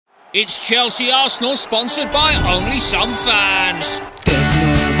It's Chelsea Arsenal, sponsored by only some fans. There's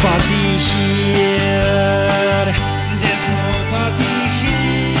nobody here. There's nobody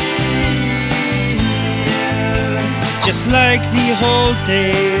here. Just like the old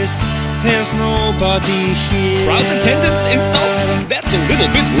days, there's nobody here. Crowd attendance insults? That's a little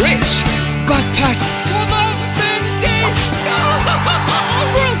bit rich. Back pass. Come on, Mendy!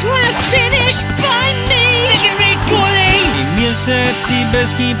 World-class finish by me! Figure goalie! Emil set the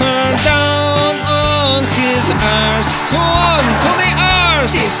best keeper down on his arse. To the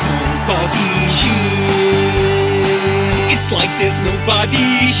arse! There's nobody here. It's like there's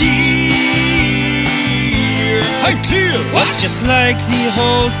nobody here. I'm clear! What? Just like the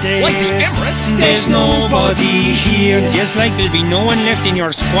old days. Like the Everest? There's nobody here. Just like there'll be no one left in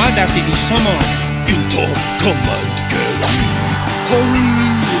your squad after the summer. Into command, get me. Hurry!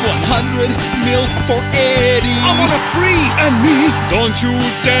 100 mil for Eddie. I'm on a free! And me! Don't you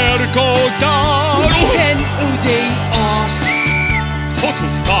dare go down! N-O-D-O-S. Total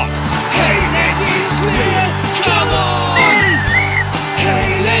farce. Hey, ladies, clear! Come on!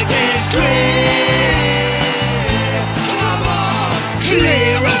 Hey, ladies, clear! Come on!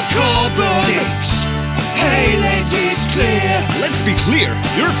 Clear of carbon! 6. Hey, ladies, clear! Let's be clear,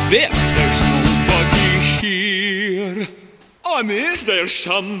 you're fifth. There's nobody here. Is there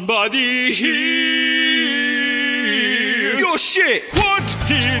somebody here? Your shit! What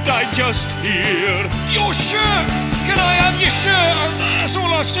did I just hear? Your shirt! Can I have your shirt? That's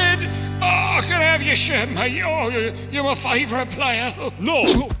all I said. Oh, can I have your shirt, mate? Oh, you're my favourite player.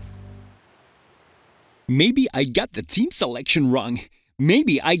 No! Maybe I got the team selection wrong.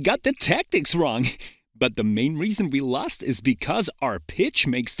 Maybe I got the tactics wrong. But the main reason we lost is because our pitch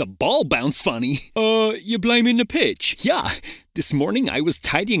makes the ball bounce funny. You blaming the pitch? Yeah, this morning I was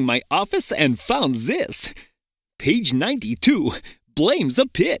tidying my office and found this. Page 92 blames the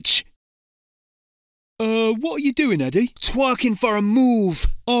pitch. What are you doing, Eddie? Twerking for a move.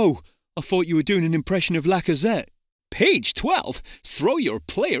 Oh, I thought you were doing an impression of Lacazette. Page 12, throw your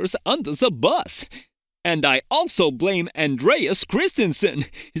players under the bus. And I also blame Andreas Christensen.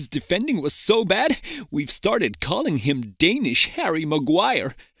 His defending was so bad, we've started calling him Danish Harry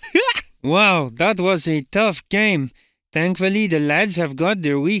Maguire. Wow, that was a tough game. Thankfully, the lads have got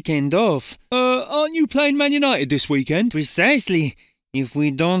their weekend off. Aren't you playing Man United this weekend? Precisely. If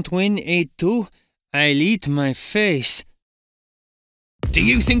we don't win 8-2, I'll eat my face. Do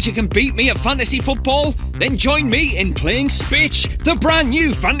you think you can beat me at fantasy football? Then join me in playing SPITCH, the brand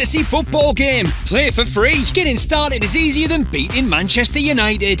new fantasy football game. Play it for free. Getting started is easier than beating Manchester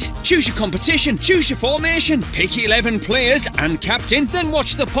United. Choose your competition, choose your formation, pick 11 players and captain, then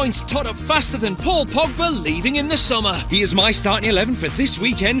watch the points tot up faster than Paul Pogba leaving in the summer. Here's my starting 11 for this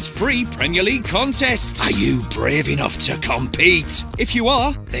weekend's free Premier League contest. Are you brave enough to compete? If you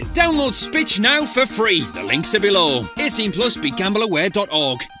are, then download SPITCH now for free. The links are below. 18+, begambleaware.org.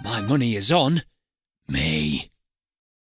 My money is on me.